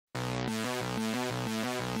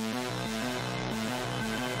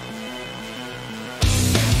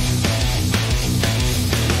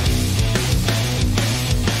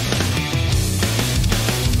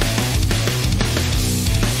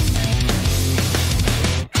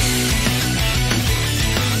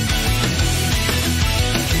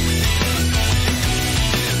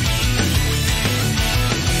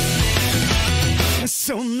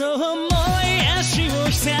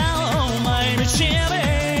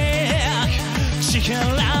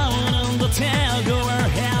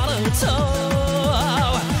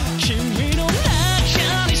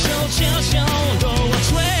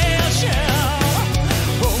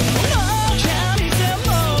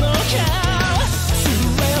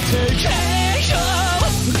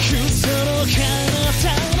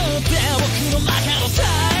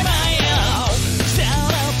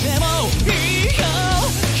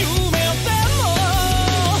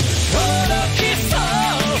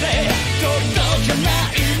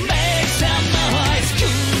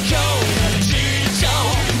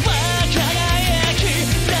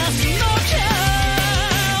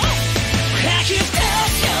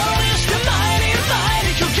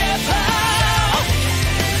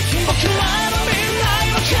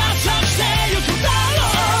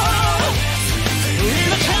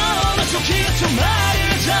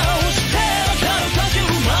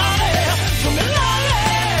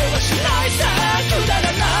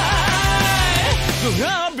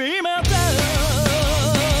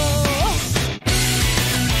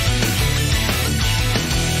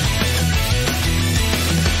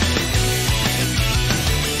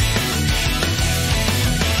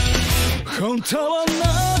本当の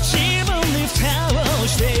自分に蓋を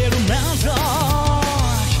している満足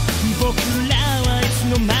僕らはいつ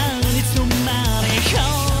の間にか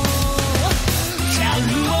樽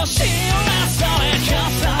を知らされ傘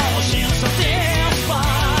を信じて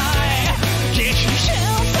激変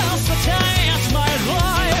させた It's my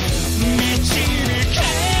life 導け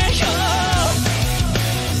よ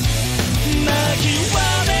泣き輪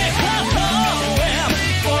で母親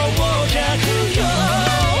を抱くよ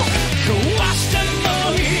壊しても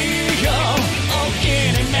いいよ大き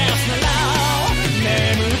に目をすなら眠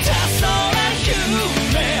たそうな夢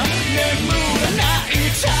眠らない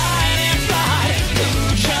タイニーフライ不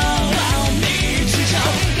調な日常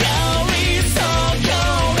寄り添うよ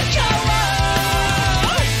うな顔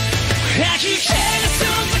吐き気がす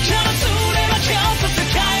るからすればちょっと世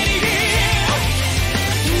界に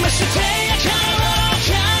ましてや体の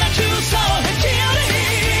からくそをへきり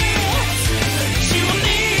自分に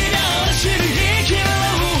なる知り生きる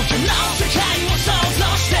この世界を想像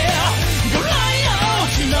してご覧よ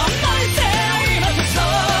知らないで今こそ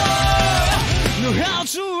のは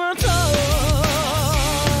ずはと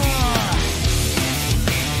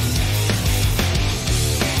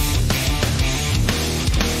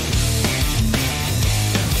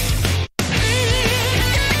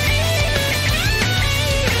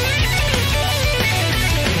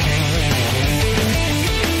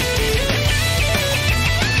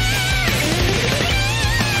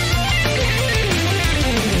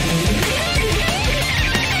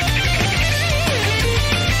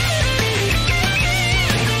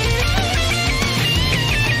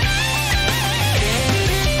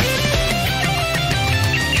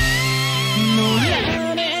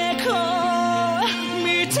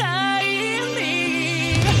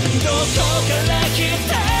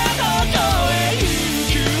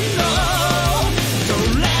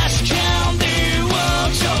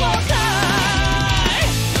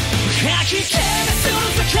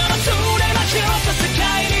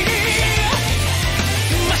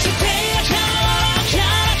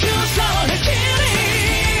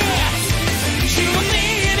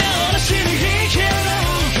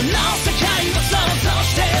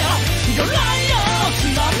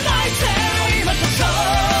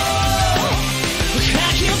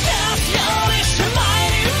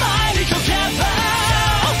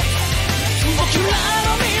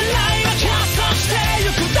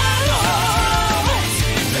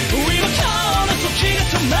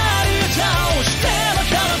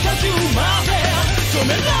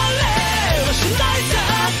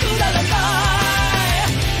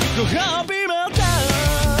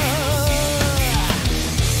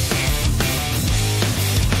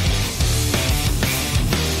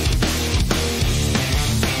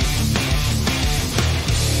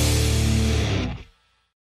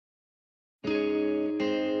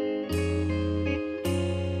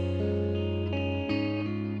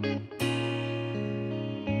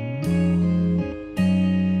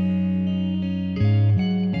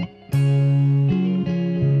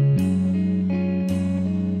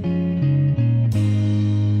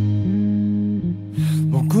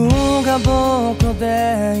僕で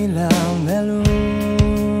いられる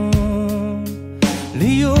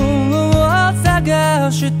理由を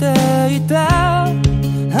探していたあ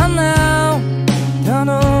なた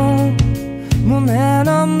の胸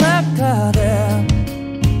の中で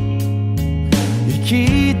生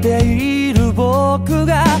きている僕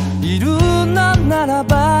がいるのなら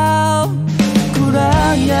ば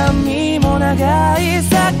暗闇も長い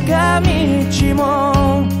坂道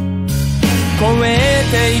も越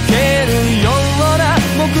いけるような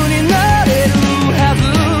僕になれるはず。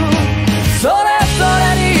それぞ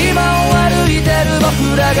れに今を歩いてる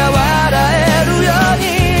僕らが笑えるように、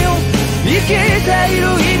生きている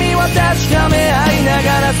意味を確かめ合いなが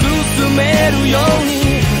ら進めるように、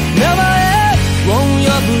名前を呼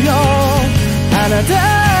ぶよ、あなた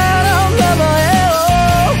の名前を、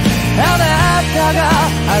あなたが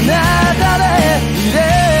あなたでいれ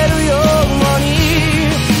るように、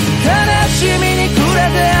悲しみに暮れ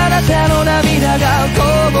てあなたの涙がこ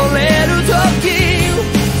ぼれるとき、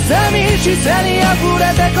寂しさに溢れ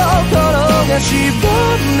て心がしぼ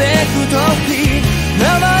んでくとき、名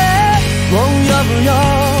前を呼ぶよ、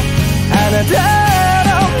あなた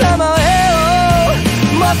の名前を、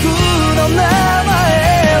僕の名前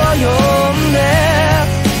を呼んで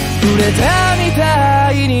くれたみた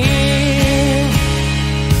いに。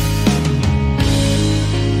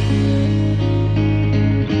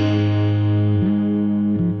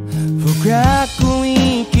深く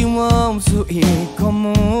息を吸い込む、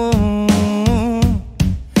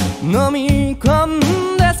飲み込ん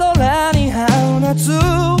で空に放つ、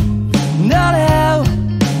誰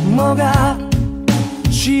もが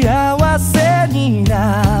幸せに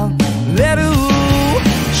なれる、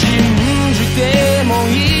信じてもい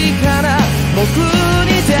いかな僕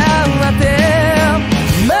にだって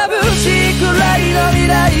眩しいくらいの未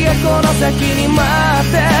来がこの先に待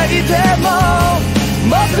っていても、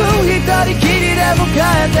僕一人きりで迎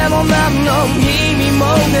えても何の意味も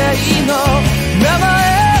ないの、名前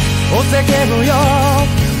を叫ぶよ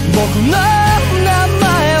僕の名前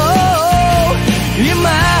を、今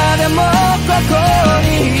でもここに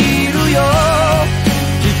いるよ、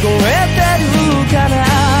聞こえてるかな、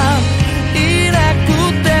いなく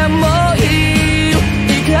てもいい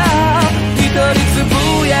か、一人つぶ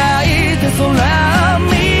やいて空見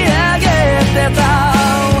上げてた、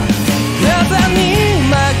風に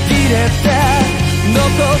紛れてど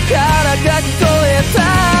こからか聞こえた、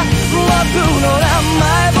僕の名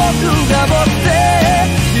前僕が持って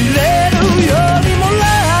いれるようにもら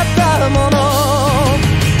ったもの、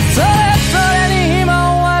それぞれに今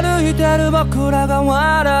を歩いてる僕らが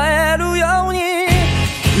笑えるように、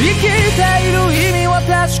生きている意味を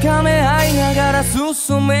確かめ合いながら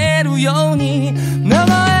進めるように、名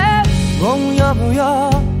前を呼ぶよ、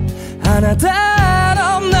あなた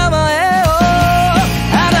の名前を、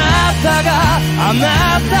あなたがあな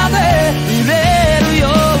たでいれるよ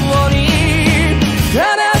うに、悲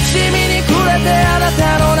しみに暮れてあなた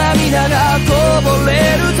の涙がこぼれ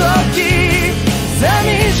るとき、寂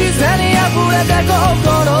しさに溢れて心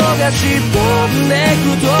がしぼんで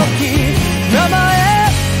くとき、名前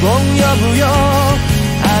を呼ぶよ、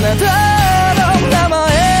あなたの名前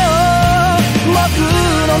を、僕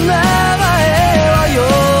の名前を呼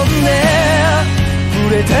んで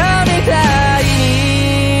くれたみたいに。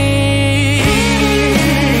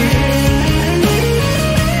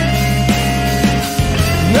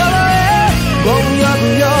名前を呼ぶ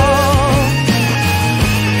よ、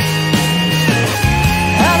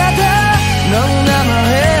あなたの名前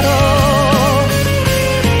を、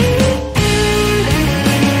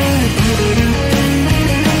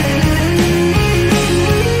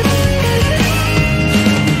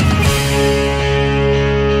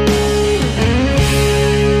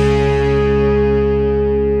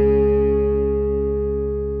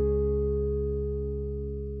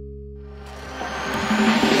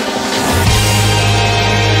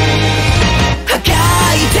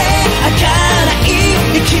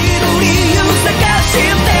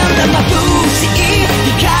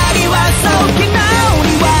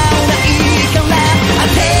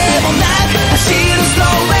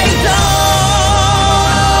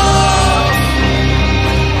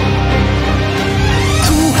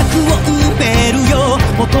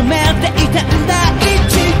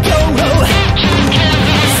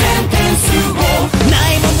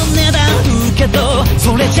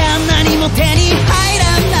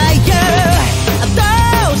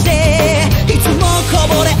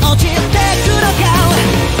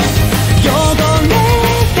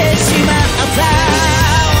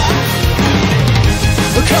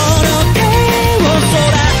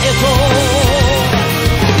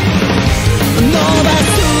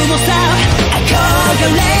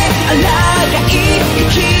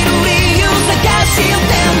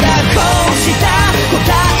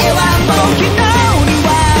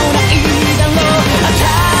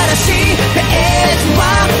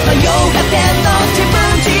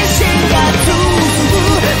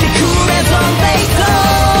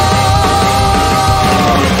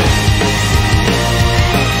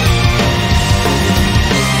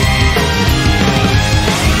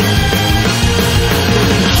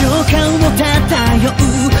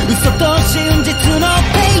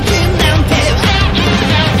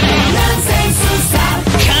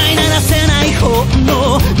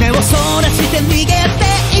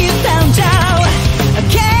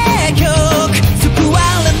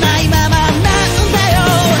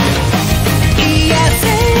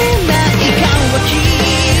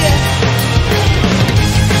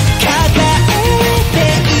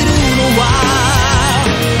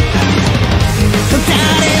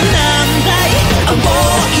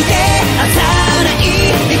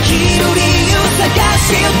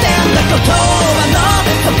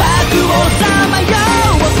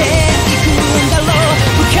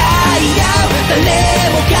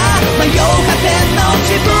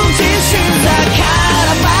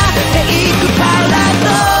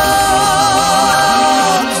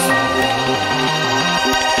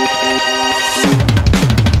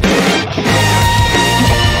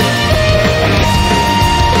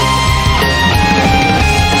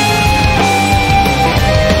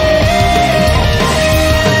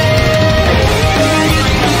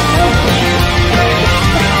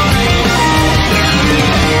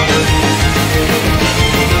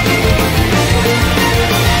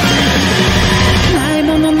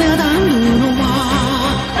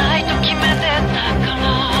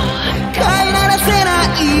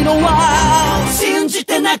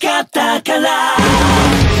だから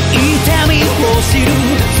痛みを知る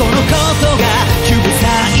そのことが救済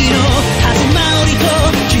の始まりと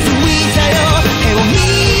気づいたよ手を握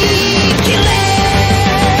れ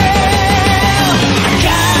赤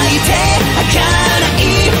い手儚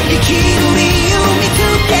い生きる理由見つ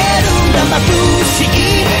けるんだ眩しい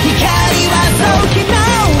光は時の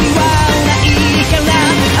言わないから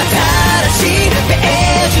新しいペ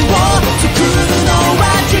ージを作るのは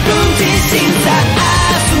自分自身さ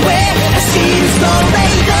明日へ走るストレ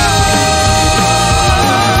ート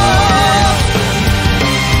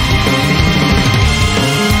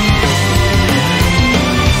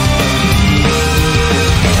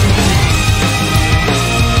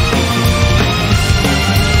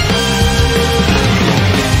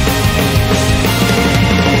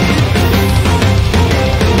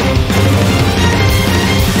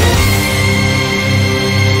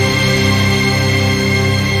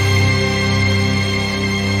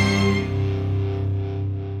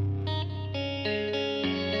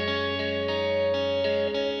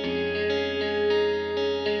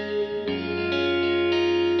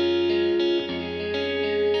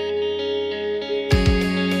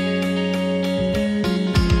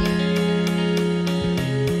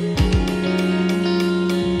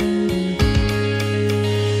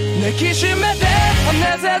抱きしめて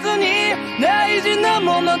離さずに大事な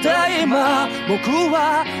ものだ今僕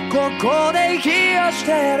はここで息をし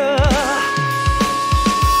てる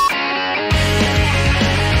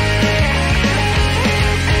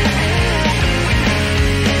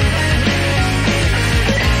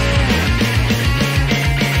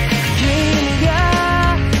君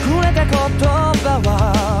がくれた言葉は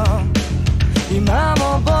今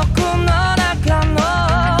も僕の中の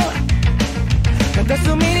片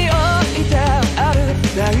隅に置いてある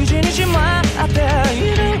大事にしまって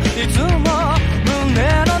いるいつも胸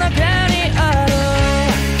の中にある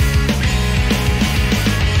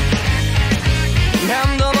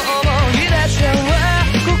何度も思い出しては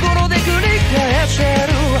心で繰り返して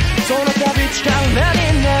るその度力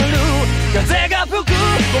になる風が吹く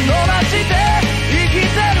この街で生きて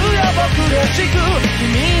るよ僕らしく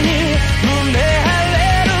君に胸張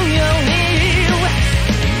れるように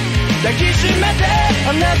抱きしめて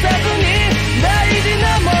離さずに大事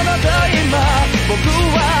なものと今僕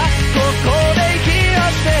はここで息を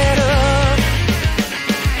してる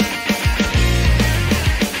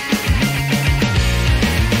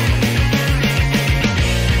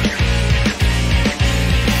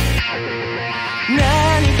何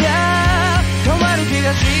か変わる気が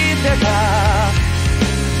してた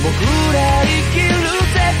僕ら生きる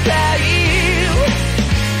世界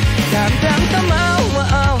淡々と回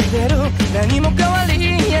ってる何も変わり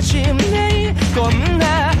やしないこん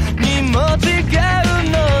なにも違う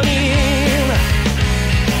のに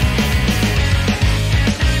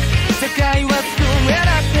世界は救えな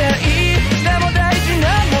くていいでも大事な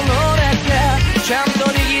ものだけちゃんと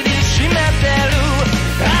握りしめてる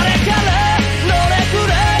あれからどれく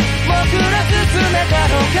らい僕ら進めた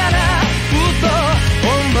のかなふと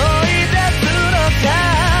思い出すのさ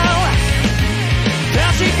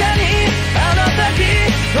確かにあの時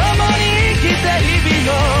共に生きた日々の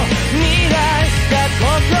未来がこ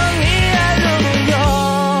こにあるよ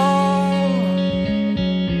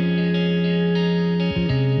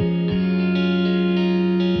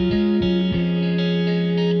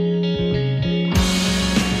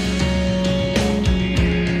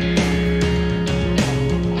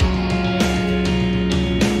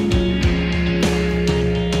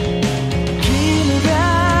君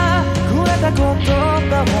がくれた言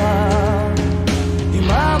葉は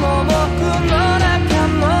今も僕の中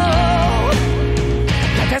の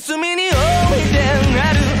片隅に置いて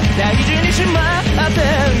ある大事にしまって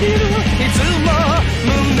いるいつも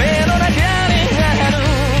胸の中にある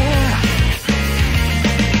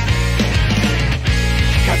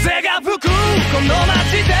風が吹くこの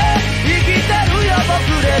街で生きてるよ僕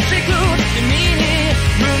らしく君に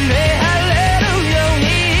胸張れるように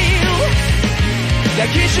抱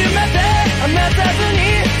きしめて離さずに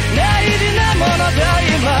大事なものと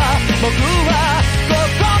今僕はこ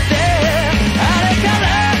こであれから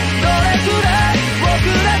どれくらい僕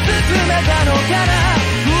ら進めたのかな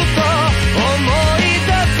ふと思い出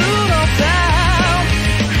すのさ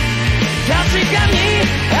確かに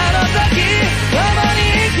あの時共に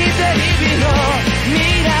生きた日々の未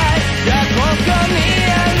来がここに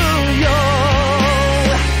あるよ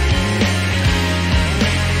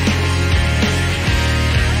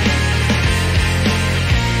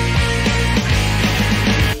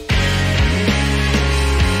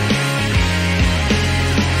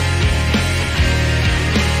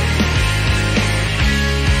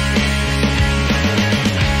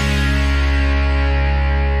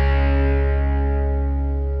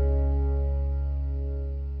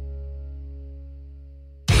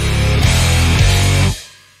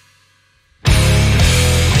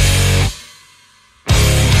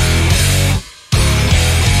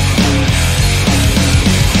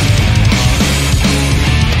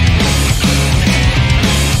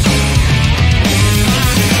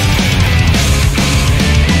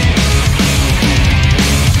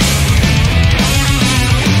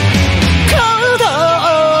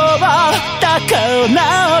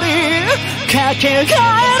なりかけが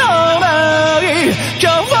えのない今日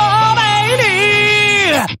に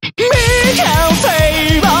未完成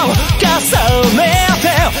を重ねて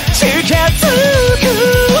近づく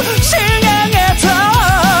深淵へと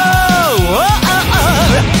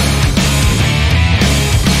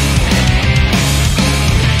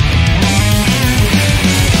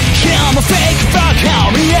今日もフェイクばっ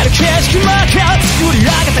か見える景色ばっか作り上げ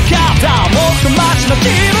たかったもっと街の気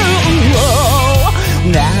分を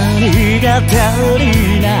何が足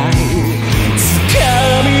りない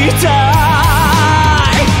掴みたい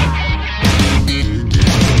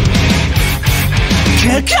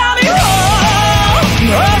鏡を覗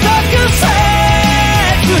く切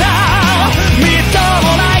なみっと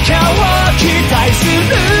もない顔を期待する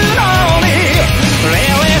のにリリ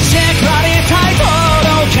シックに太鼓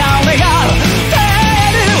の鐘が出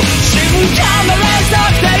る瞬間の連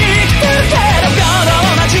続で生きてるけどこ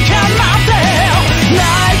の同じ時間なんてない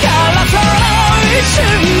からその一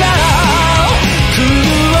瞬なら苦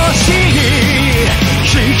しい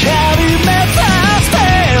光目指して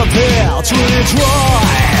To destroy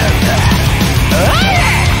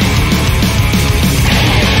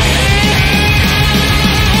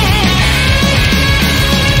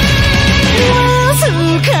わず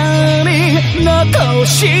かに残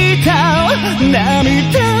した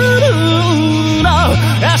涙の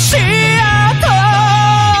足跡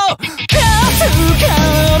かすか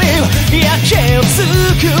に焼けつ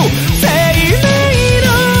く生命の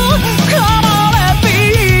このレビ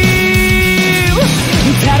ュー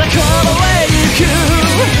ただこの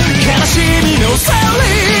悲しみのセリ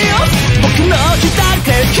僕の左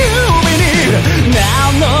手君に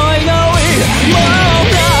何の祈りもない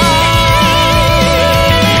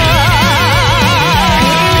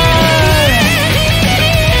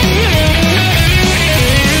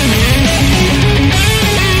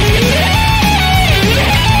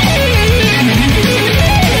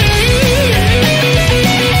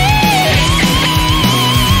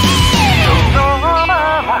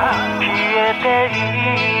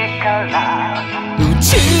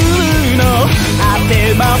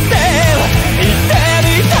待っていてみ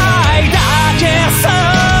たいだけさ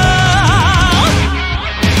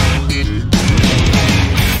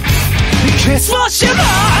消すもしない野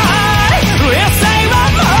菜は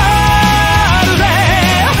まるで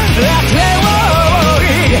楽園を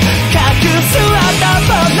隠す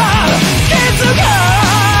頭の傷が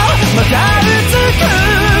まだうつく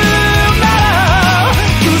なら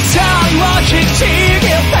鎖を引きちぎっ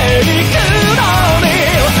ていくのに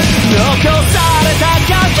残された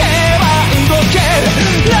影は動け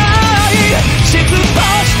ない失敗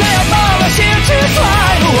しても真実は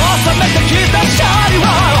収めてきた勝利を栄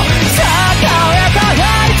えたハイ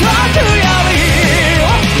トラックより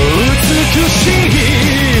美しい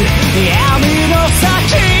闇の先へ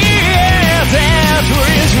That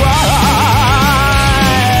is right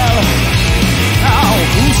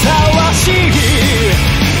ふさわしい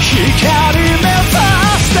光目指し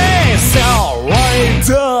て So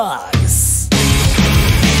right on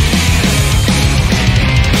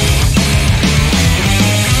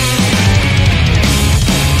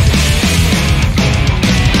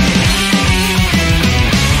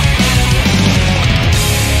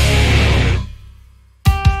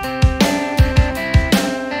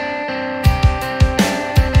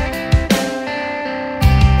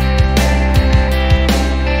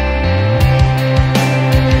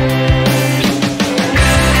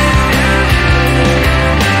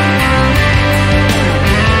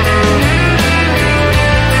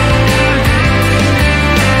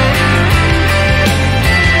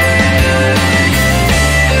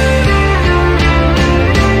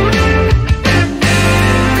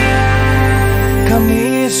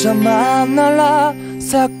様なら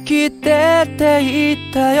さっき出ていっ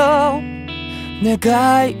たよ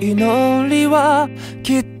願い祈りは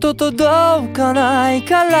きっと届かない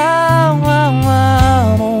から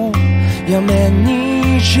もうやめ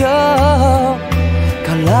にしよう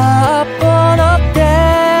空っぽの手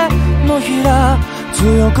のひら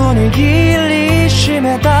強く握りし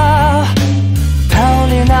めた足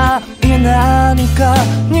りない何か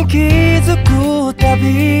に気づくたび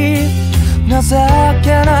情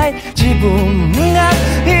けない自分が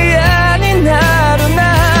嫌になる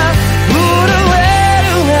な震え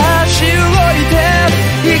る足動いて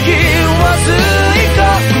息を吸い込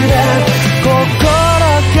んで心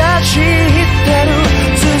が知ってる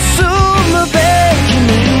進むべき道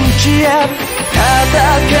へ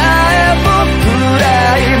戦え僕ら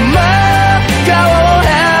今顔を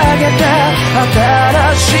上げて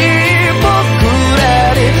新しい僕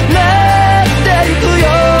らになっていくよ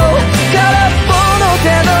空っぽの手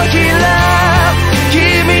のひら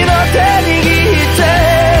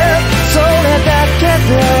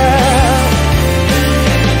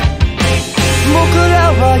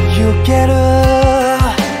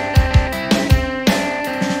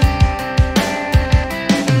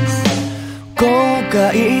後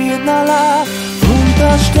悔ならうんと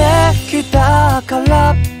してきたか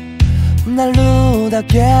らなるだ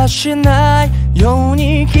けしないよう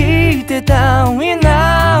に聞いてたいな。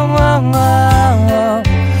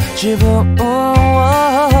自分を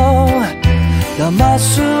騙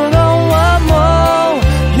すのはも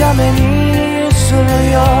うやめにする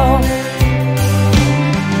よ。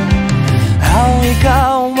相変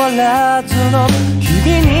わらずの日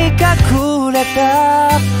々に隠れた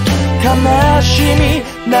悲しみ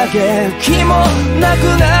嘆きもなく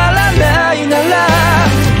ならないなら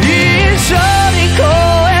一緒に越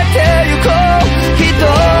えてゆこう。一人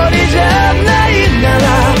じゃないなら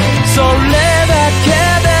それだけ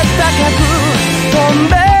で高く飛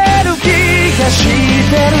べる気がし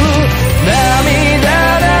てる。涙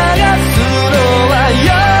流すのはよ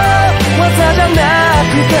技じゃな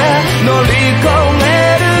くて乗り越え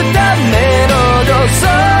るための土葬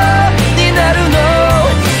になるの。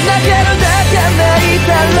泣けるだけ泣いた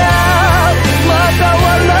らまた笑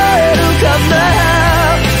えるかな。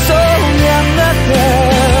そうやなって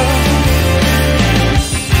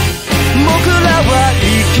僕らは生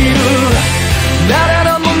きる。誰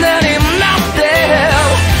の胸になって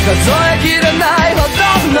数えきれないほど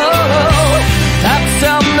のたくさ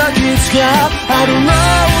んの傷があるの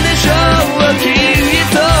でしょう。きっ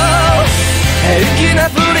と平気な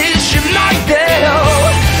ふりしないでよ。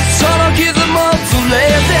その傷も連れ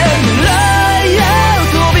て未来へ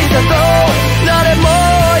飛び立とう。誰も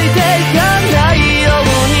置いていかないよう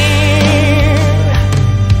に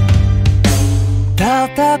戦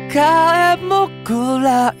え僕ら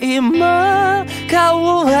今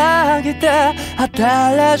顔を上げて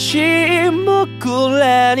新しい僕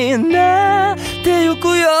らになってゆ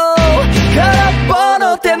くよ。空っぽ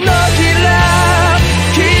の手のひら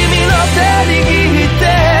君の手握って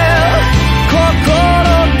心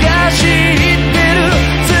が知ってる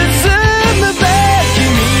進むべき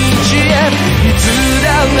道へ。いつだ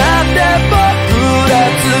って僕ら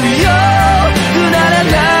強くなれ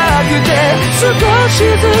なくて少し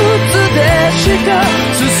ずつでしか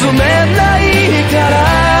進めないから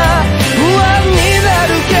不安になる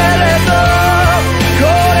けれどこ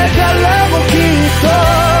れからもきっと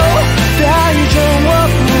大丈夫。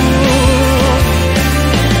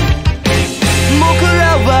僕ら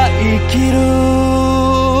は生きる。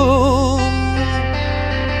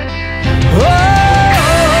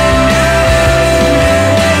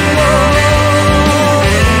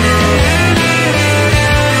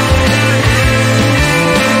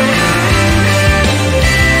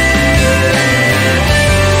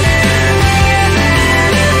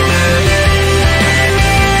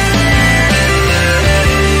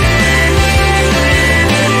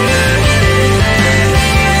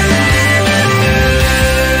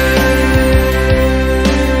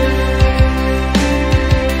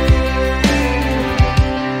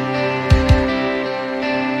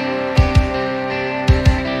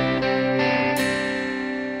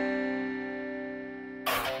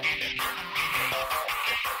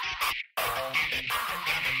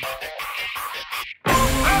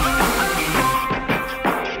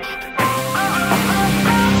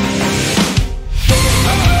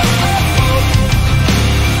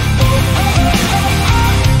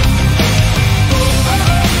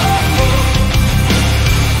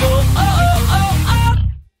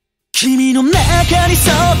君の中にそ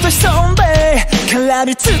っと潜んで絡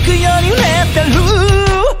みつくように揺れてる。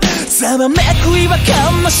ざわめく違和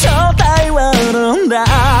感の正体はなんだ。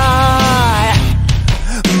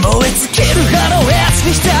燃え尽きるあのやつ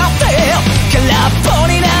に浸って空っぽ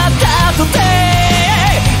になった後で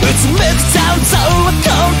うつむく残像はト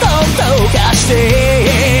ントンと化して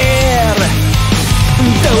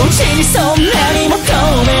同時にそんなに求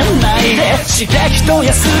めないで刺激と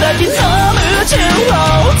安らぎの矛盾を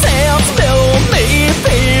絶妙に微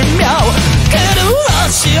妙苦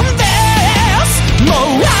しんですも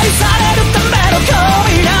う愛されるための恋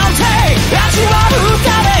なんて味わうた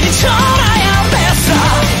めに超悩んでさ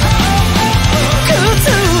崩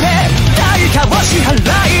れ対価を支払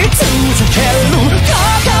い続ける高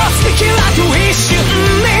すべき楽一瞬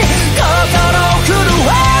に心震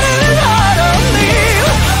えるほどに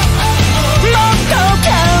もっと感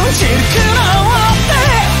じる苦悩って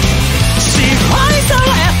支配さ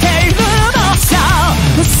れているのさ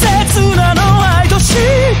切なの愛と知っ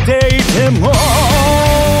ていても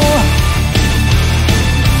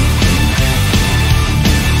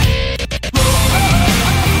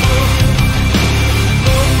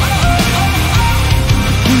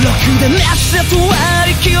ろくでなしだと割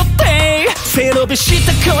り切って背伸びし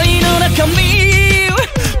た恋の中身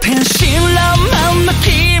天真爛漫な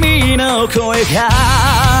君の声が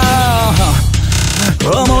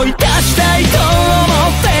思い出したい時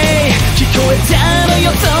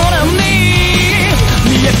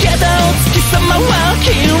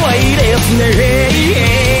ですね。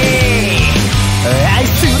愛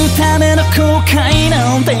するための後悔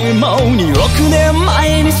なんてもう2億年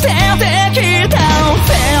前に捨ててきた。セ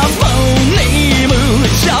ブンに無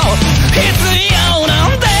償必要なん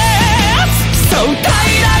です。そう平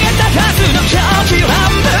らげたはずの狂気乱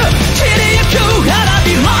舞、散りゆく花火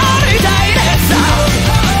盛りたいです。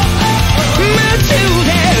夢中で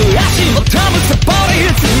足元むさぼり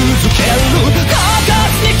続ける、心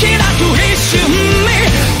にきなく一瞬に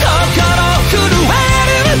心震え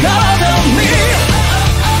ることに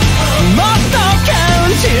もっと感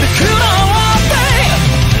じる苦悩で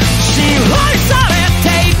支配されて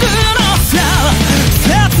いくのさ。切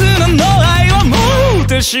なの愛をもっ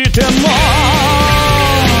てしても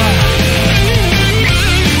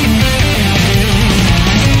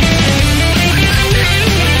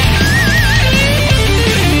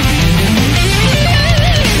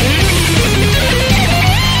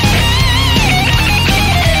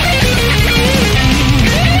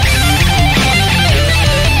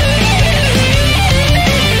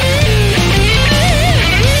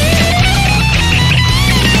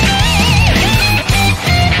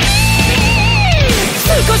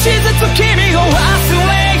少しずつ君を忘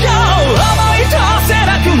れよう、思い通せな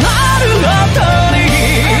くなることに。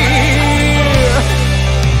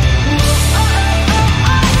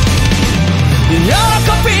喜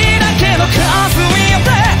びだけの数によって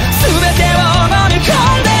全てを飲み込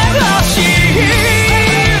んでほしい。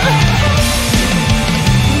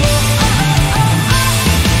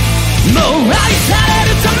もう愛され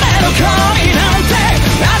るための恋なんて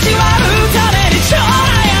味わうために超悩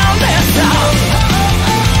んでさ。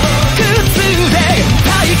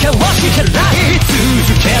対価をしてらい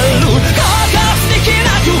続ける、心にきな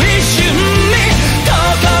く一瞬に心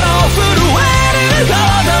震えるほ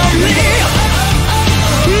どに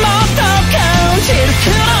もっと感じる苦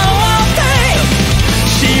悩で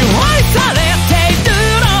支配されていく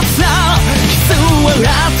のさ。キスは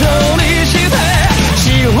後にして支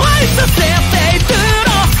配させていくの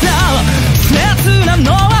さ。切なの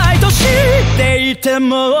愛と知っていても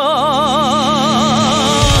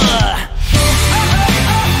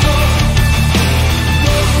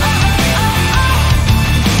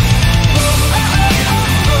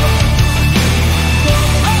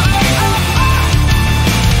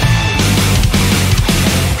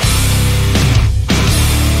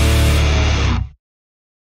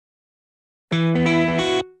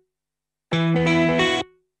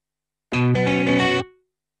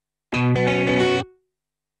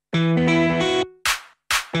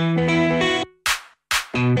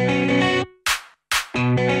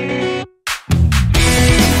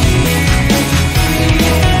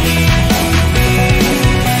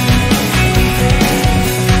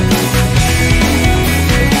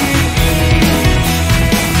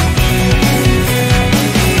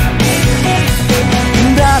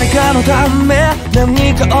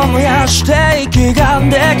何か思い出して息が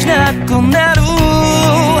できなくなる。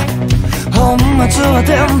本末は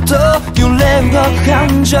転倒、揺れ動く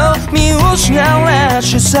感情、見失うら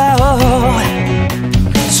しさを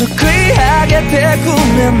すくい上げてく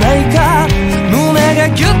れないか。胸が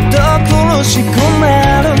ぎゅっと苦しくな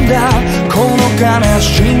るんだ。この悲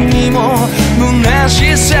しみも虚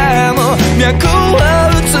しさも脈を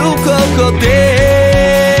打つここで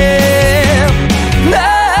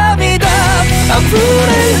溢れ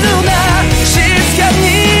るな、静かに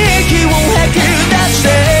息を吐き出して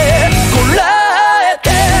こらえて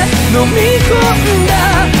飲み込んだ。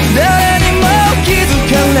誰にも気づ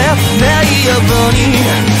かれないように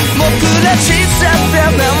僕ら小さって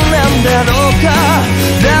何なんだろうか。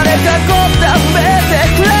誰か答えて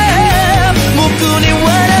くれ。僕には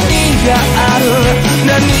何がある、何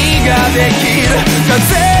ができる。風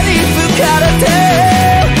に吹かれて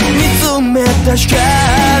見つめた光、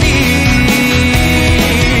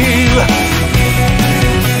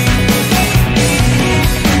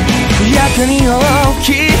やけに大き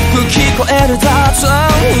く聞こえる雑音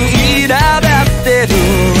に苛立ってる。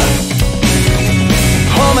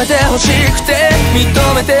褒めてほしくて認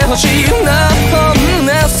めてほしいな、ほん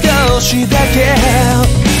の少しだけ。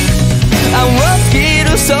青すぎ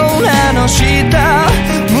る空の下、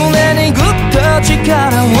胸にぐっと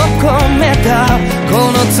力を込めた。こ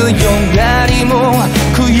の強がりも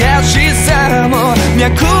悔しさも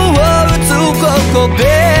脈を打つここで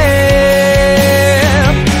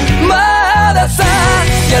まださ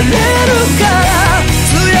やれるから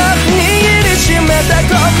強く握りしめた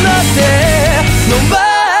この手伸ば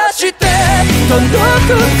して届く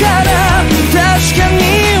から。確かに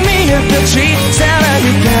見えた小さな光、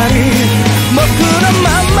僕のま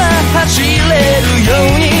ま走れるよ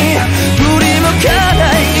うに振り向かな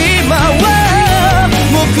い今は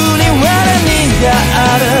僕には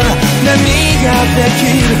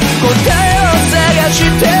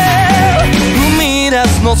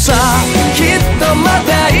さきっとま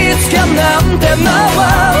たいつかなんてのを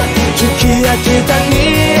聞き飽きた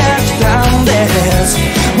に飽きたんです。映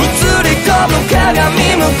り込む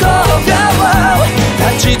鏡向こう側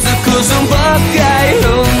立ち尽くす僕がいるん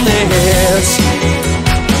です。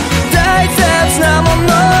大切なもの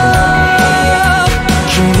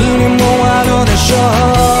君にもあるでしょう。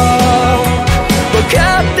分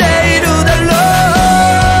かっているだろう。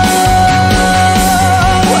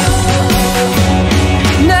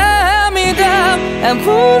涙溢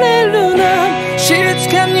れるな静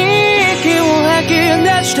かに息を吐き出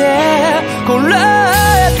してこら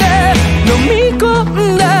えて飲み込ん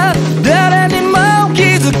だ誰にも気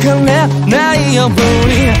づかれないように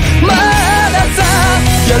まださ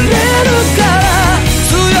やれるから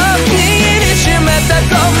強く握りしめた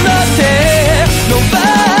この手伸ば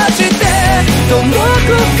して遠く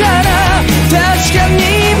から確かに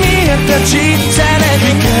見えた小さな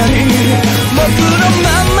光僕のま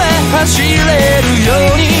ま走れるよ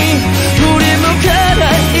うに振り向かない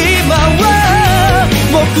今は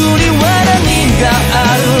僕には何があ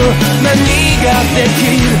る何がで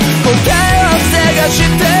きる答えを探し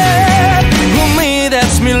て踏み出す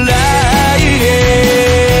未来へ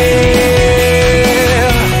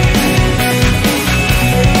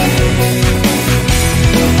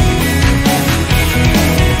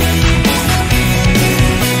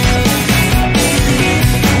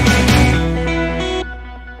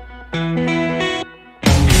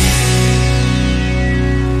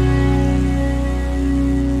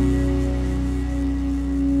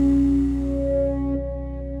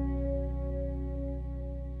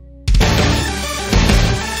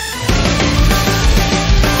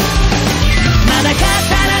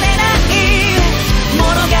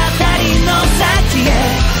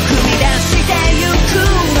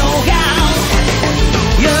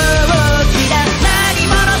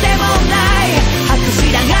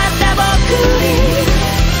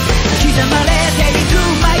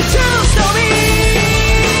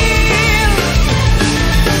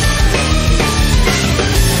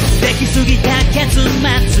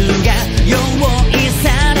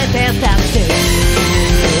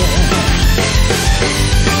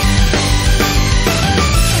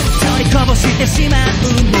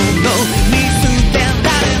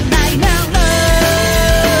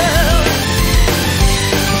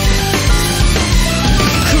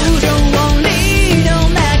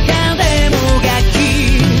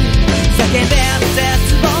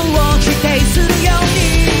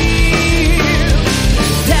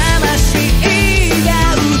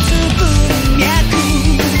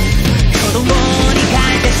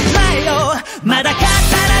まだ語られな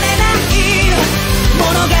い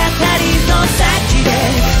物語の先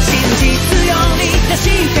で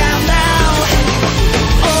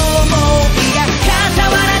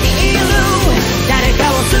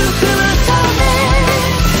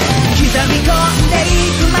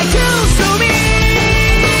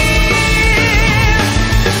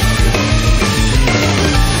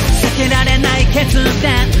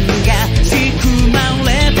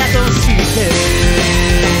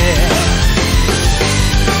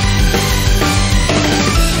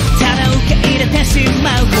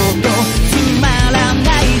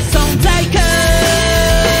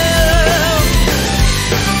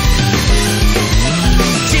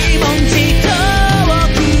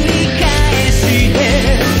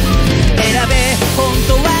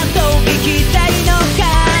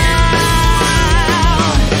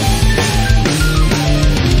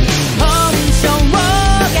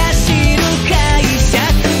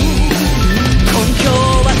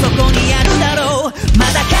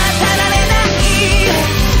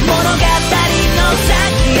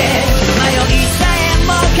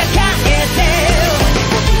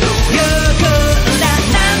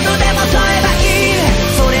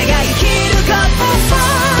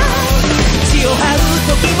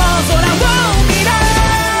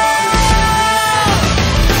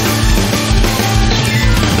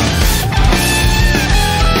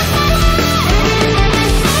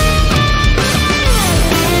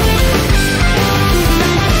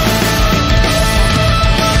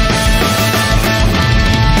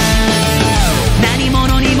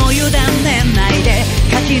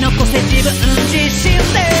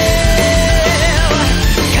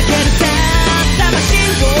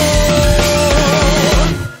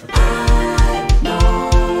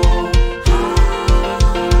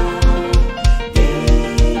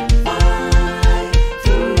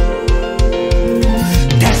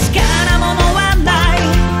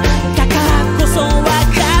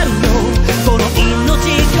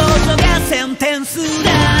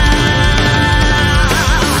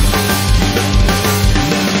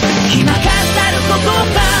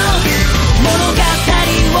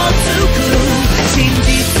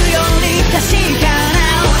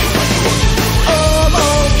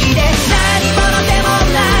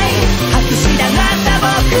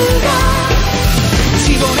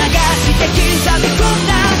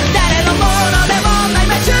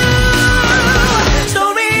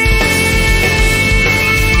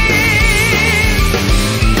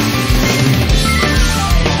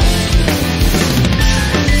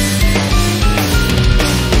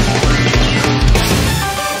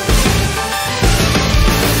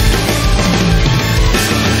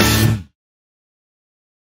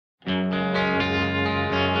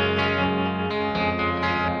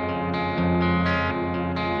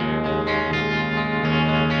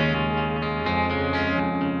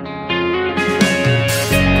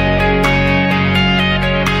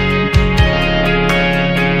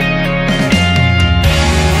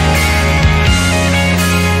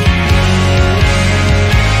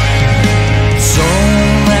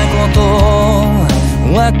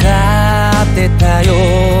てたよ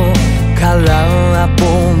空っぽ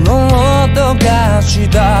の音がし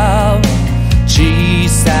た小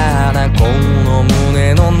さなこの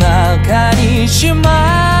胸の中にし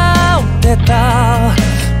まってた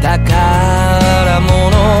宝物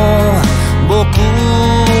僕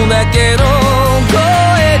だけの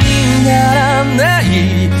声にならな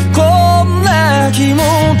いこんな気持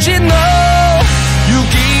ちの行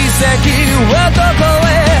き先はどこ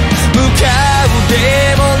へ向かうで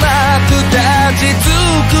もなく立ち尽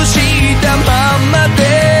くしたままで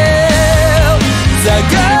探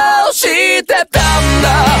してたんだ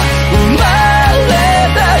生まれ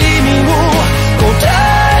た意味を答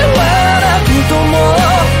えはなくとも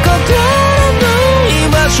心の居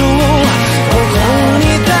場所をここに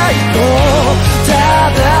いたいとた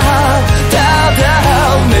だ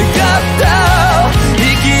願った生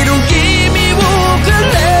きる意味をく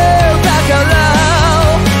れたから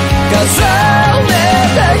重ね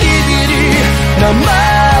た日々に名前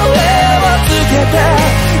はつけて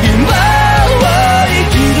今は生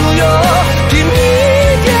きるよ君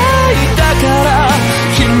がいたから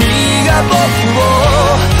君が僕を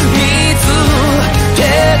見つけ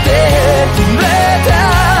てくれた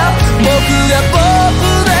僕が僕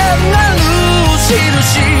でなる印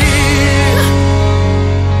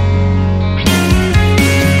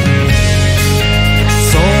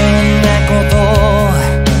そんなこと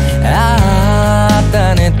あった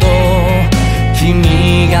ねと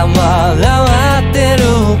君が笑ってる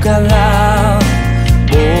から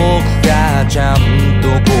僕がちゃんと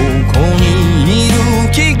ここにいる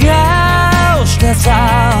気がして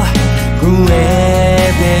さ増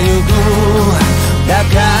えてゆく宝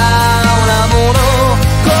物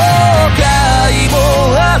後悔も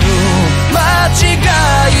ある間違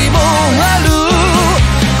いもある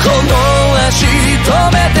この足止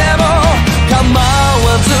めても構わ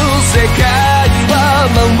ず世界は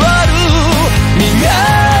回る見上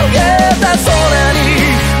げた空に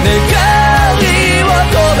願いを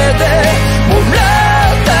込めてもら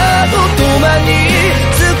った言葉に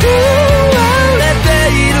救われて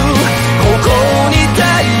いるここに太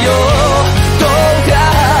陽どうか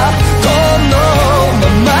このま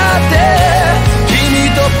まで君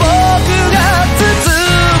と僕が続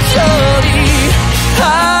くように曖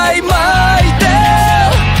昧で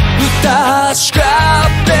不確か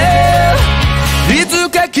でいつ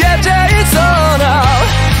か消えちゃいそうな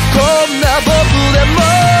こんな僕でも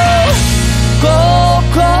こ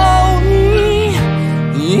こ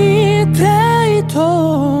にいたいと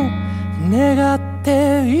願って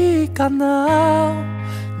いいかな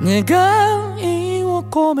願いを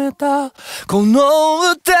込めたこ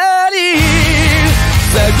の歌に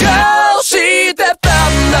探してたん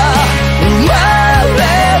だ生まれ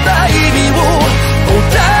た意味を答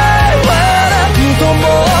えはなくとも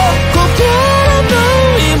心の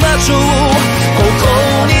居場所をここ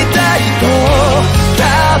にいたいとた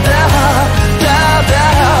だ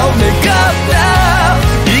願った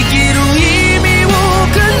生きる意味を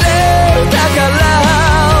くれたから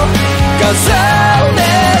重ね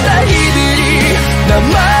た日々に名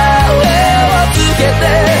前をつけて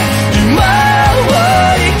今は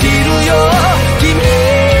生きるよ君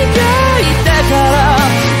がいたから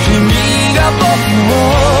君が僕を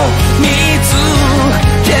見つ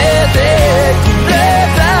けてくれ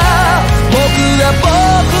た僕が僕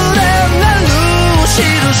でなる印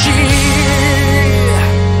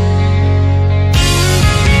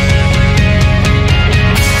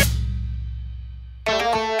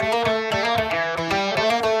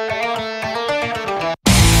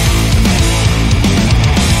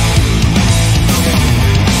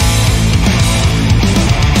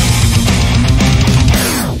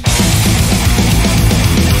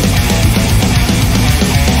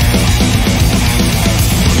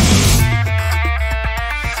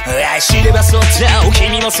知ればそうだ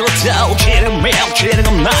君もそうだ切れ目を切れ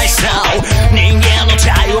のないさ人間の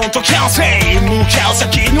体温と感性向かう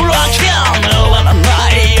先のラッキー終わらな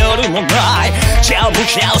い夜もないじゃあ向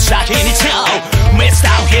かう先にと It's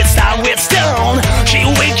down, it's down, it's down Here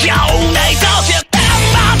we go ないと決定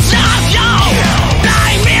またよな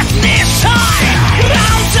いミスにしたいラ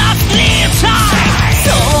ンダムにしたいそ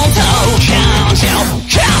の感情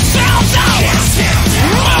Can't stand down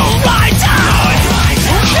Move right down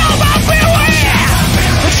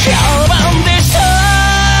評判でしょ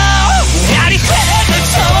やりてる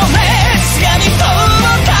透明闇と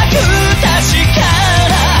たく確か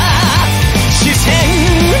な視線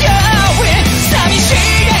が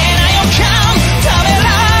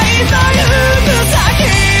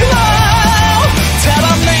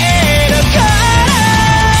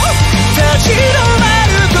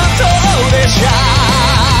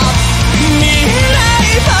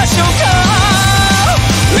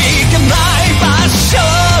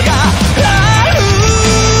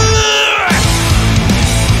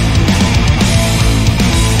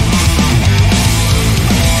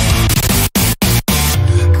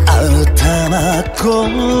こ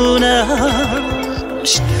な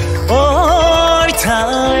し置いた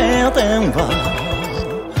絵電話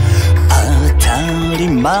当たり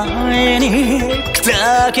前に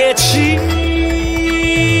砕け散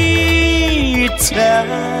った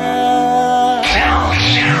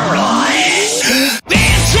出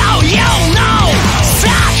ちゃうような境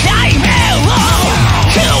目を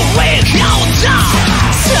食い込んだ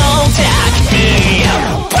そうだけ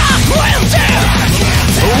バックエンド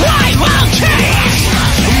I want change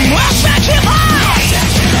What's that you want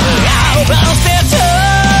I'll bounce that time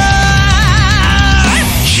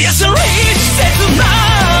History 切な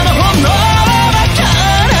の炎の悲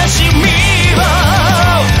しみを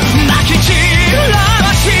まき散ら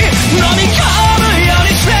し飲み込むよう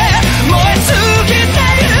にして燃え尽きて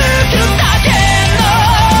ゆくだけの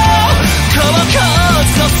このコツ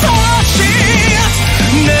の素子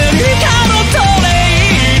何かのトレ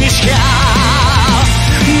イにしか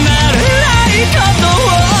なれないことを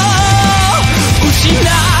失う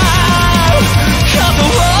こと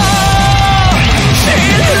を知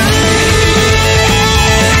る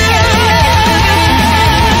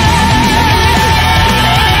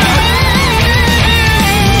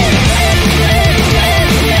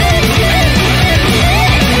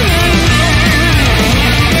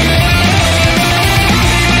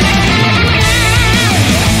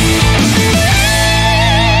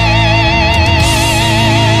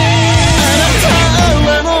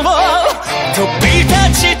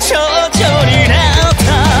蝶々になった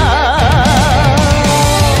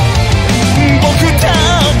僕だ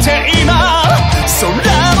って今空を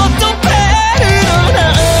飛べるのな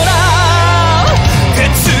ら鉄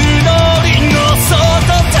のリンゴ外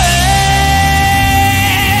で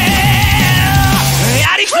あ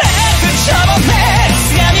りふれる情熱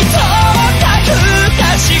が見とったく確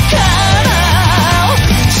かな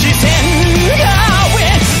自然が上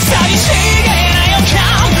寂しげな予感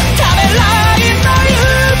ためらいの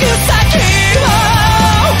先を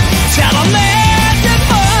束ねて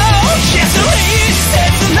も削り切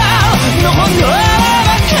なの炎の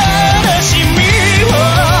悲しみを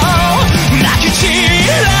泣き散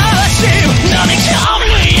らし飲み込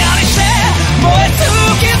むようにして燃え尽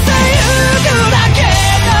きてゆくだけ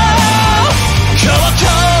の孤独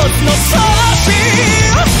の素子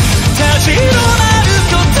立ち止まる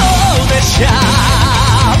ことでしか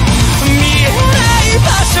見えない場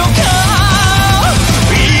所か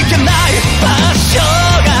いけない場所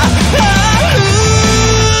がある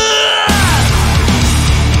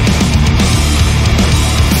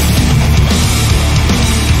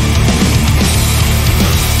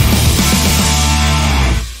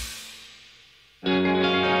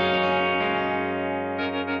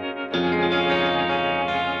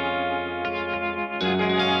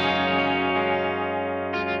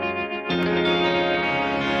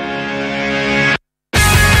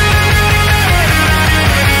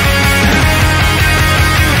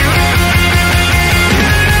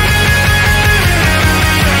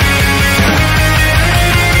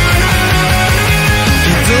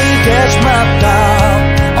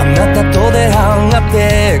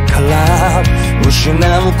失う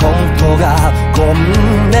ことがこ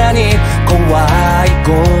んなに怖い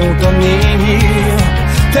ことに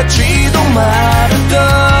立ち止まると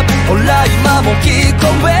ほら今も聞こ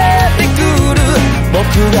えてくる僕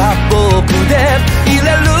が僕でいれ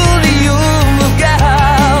る理由が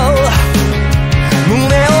胸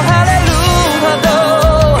を張れるほど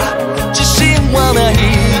自信はない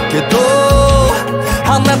けど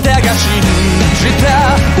あなたが信じた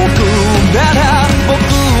僕なら僕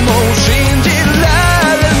も信じら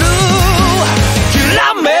れる揺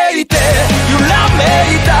らめいて揺らめ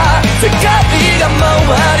いた世界が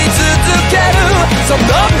回り続けるその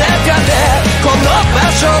中でこの場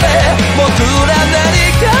所で僕ら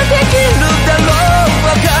何かできるだろ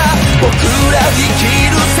うか僕ら生き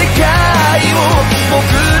る世界を僕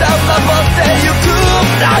ら守ってゆく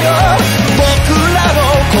んだよ僕らの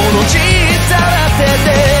この小さな手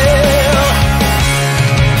で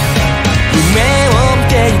夢を見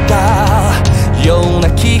ていたような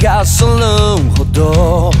気がするほ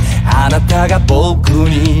どあなたが僕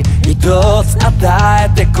に一つ与え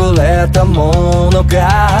てくれたもの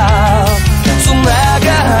が繋が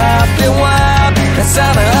っては重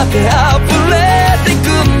なって溢れてく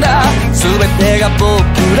んだ全てが僕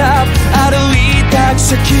ら歩いた奇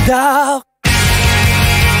跡だ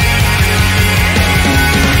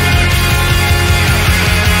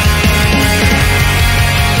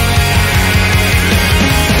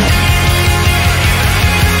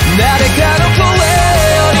誰かの声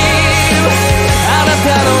よりあなた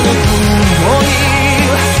のぬくもり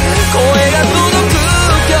声が届く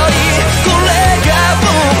距離これが僕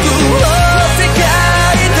の世界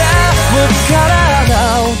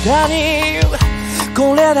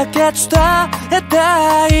け伝え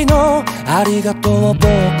たいの。ありがとう僕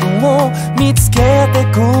を見つけて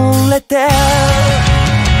くれて。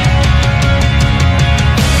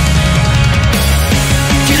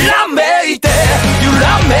きらめいて揺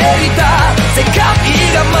らめいた世界が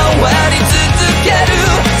回り続ける。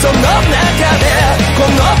その中でこ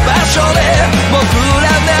の場所で僕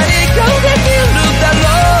ら何かできるだろ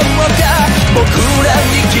うか。僕ら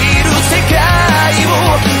生きる世界を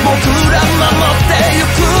僕ら守ってゆ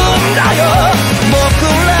くんだよ。僕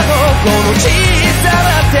らのこの小さな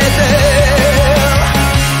手で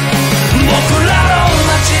僕らの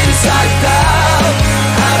街に咲いた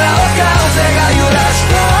花を風が揺らし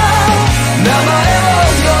た。名前を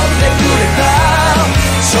呼んでくれた。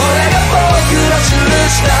それが僕ら記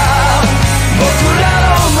した僕ら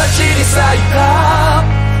の街に咲いた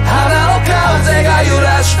花を風が揺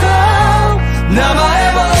らした。名前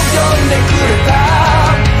を呼んでくれた。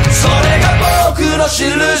それが僕の記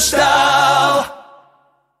した